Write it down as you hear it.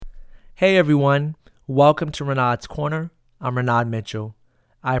Hey everyone, welcome to Renaud's Corner. I'm Renaud Mitchell.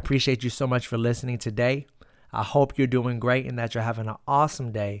 I appreciate you so much for listening today. I hope you're doing great and that you're having an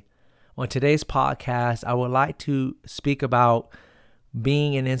awesome day. On today's podcast, I would like to speak about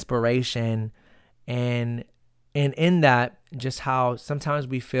being an inspiration and in that, just how sometimes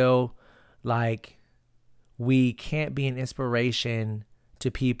we feel like we can't be an inspiration to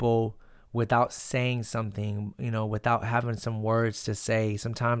people without saying something, without having some words to say.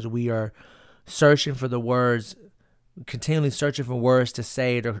 Sometimes we are searching for the words, continually searching for words to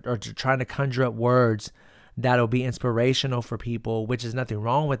say or trying to conjure up words that'll be inspirational for people, which is nothing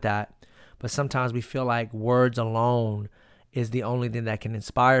wrong with that. But sometimes we feel like words alone is the only thing that can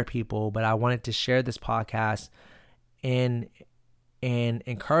inspire people. But I wanted to share this podcast in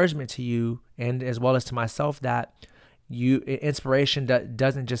encouragement to you and as well as to myself that inspiration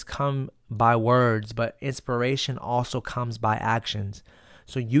doesn't just come by words, but inspiration also comes by actions.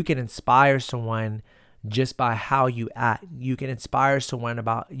 So you can inspire someone just by how you act. You can inspire someone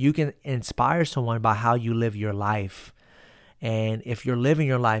by how you live your life. And if you're living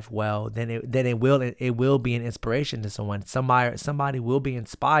your life well, then it will be an inspiration to someone. Somebody will be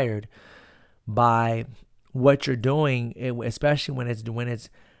inspired by what you're doing, especially when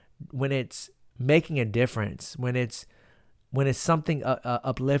it's making a difference, when it's something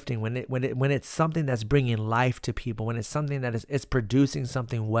uplifting, when it's something that's bringing life to people, when it's something that it's producing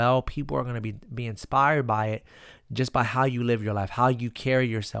something well, people are going to be inspired by it just by how you live your life, how you carry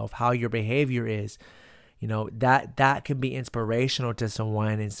yourself, how your behavior is. That can be inspirational to someone,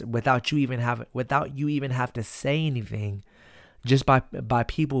 and without you even have to say anything, just by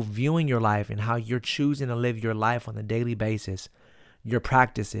people viewing your life and how you're choosing to live your life on a daily basis, your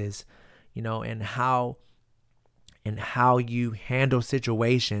practices, and how you handle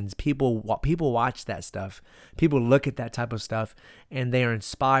situations. People watch that stuff. People look at that type of stuff and they are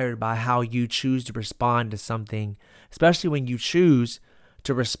inspired by how you choose to respond to something, especially when you choose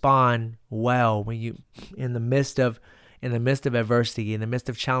to respond well, when you in the midst of adversity, in the midst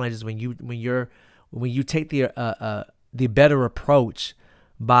of challenges, when you take the better approach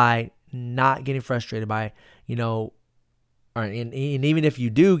by not getting frustrated, by and even if you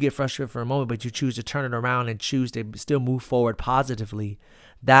do get frustrated for a moment, but you choose to turn it around and choose to still move forward positively,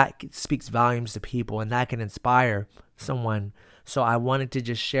 that speaks volumes to people and that can inspire someone. So I wanted to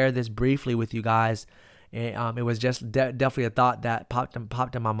just share this briefly with you guys. And it was just definitely a thought that popped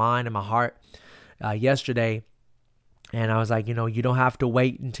in my mind and my heart yesterday. And I was like, you don't have to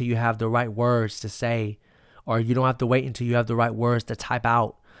wait until you have the right words to say, or you don't have to wait until you have the right words to type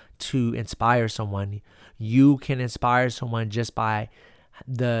out to inspire someone. You can inspire someone just by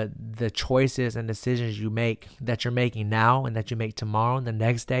the choices and decisions you make, that you're making now and that you make tomorrow and the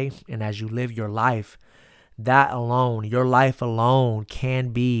next day, and as you live your life. That alone, your life alone can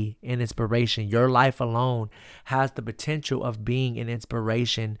be an inspiration. Your life alone has the potential of being an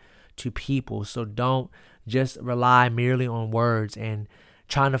inspiration to people. So don't just rely merely on words and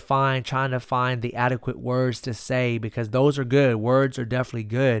trying to find the adequate words to say, because those are good. Words are definitely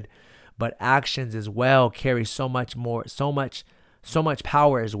good, but actions as well carry so much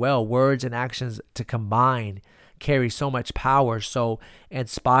power as well. Words and actions to combine carry so much power. So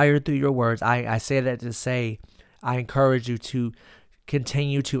inspire through your words. I say that to say, I encourage you to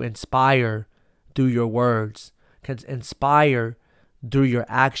continue to inspire through your words, inspire through your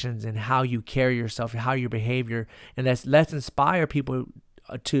actions and how you carry yourself, how your behavior, and let's inspire people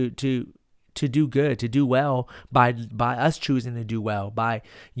to do good, to do well, by us choosing to do well, by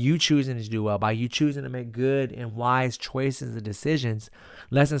you choosing to do well, by you choosing to make good and wise choices and decisions.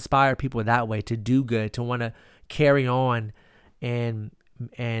 Let's inspire people that way to do good, to want to carry on and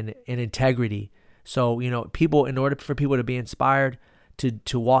in integrity. So, people, in order for people to be inspired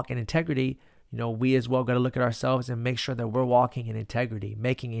to walk in integrity, we as well got to look at ourselves and make sure that we're walking in integrity,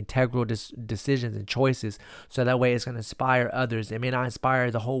 making integral decisions and choices. So that way it's going to inspire others. It may not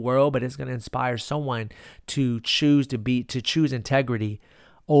inspire the whole world, but it's going to inspire someone to choose integrity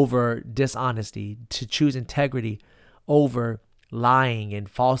over dishonesty, to choose integrity over lying and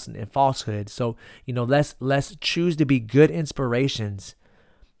falsehood. So, let's choose to be good inspirations.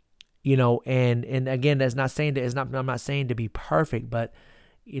 And again, that's not saying that I'm not saying to be perfect, but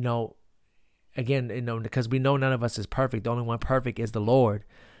again, because we know none of us is perfect. The only one perfect is the Lord.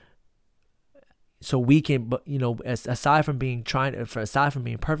 So we can, but aside from being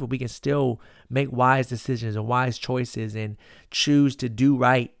perfect, we can still make wise decisions and wise choices and choose to do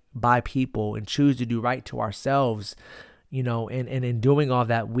right by people and choose to do right to ourselves. And in doing all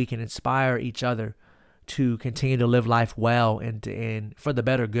that, we can inspire each other to continue to live life well and for the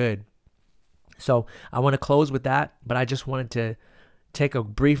better good. So I want to close with that, but I just wanted to take a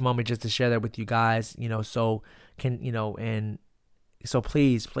brief moment just to share that with you guys, so and so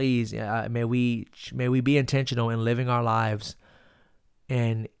please, may we be intentional in living our lives,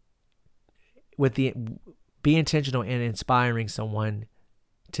 and be intentional in inspiring someone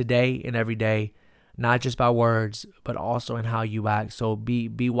today and every day, not just by words, but also in how you act. So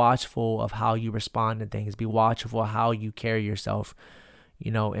be watchful of how you respond to things. Be watchful of how you carry yourself,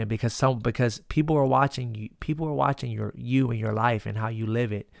 and because people are watching you and your life and how you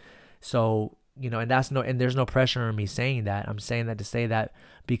live it. So, and there's no pressure on me saying that. I'm saying that to say that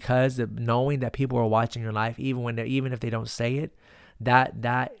because of knowing that people are watching your life, even if they don't say it, that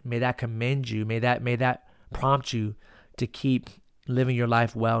may that commend you, may that prompt you to keep living your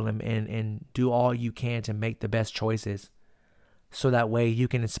life well, and do all you can to make the best choices, so that way you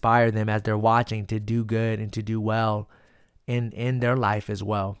can inspire them as they're watching to do good and to do well in their life as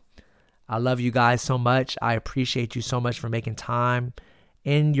well. I love you guys so much. I appreciate you so much for making time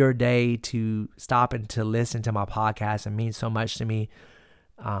in your day to stop and to listen to my podcast. It means so much to me.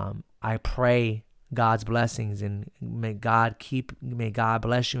 I pray God's blessings, and may God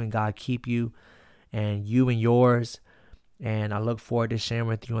bless you and God keep you and yours. And I look forward to sharing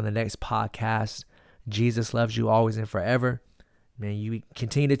with you on the next podcast. Jesus loves you always and forever. Man, you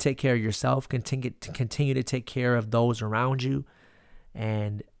continue to take care of yourself, continue to take care of those around you,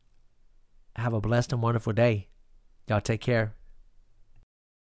 and have a blessed and wonderful day. Y'all take care.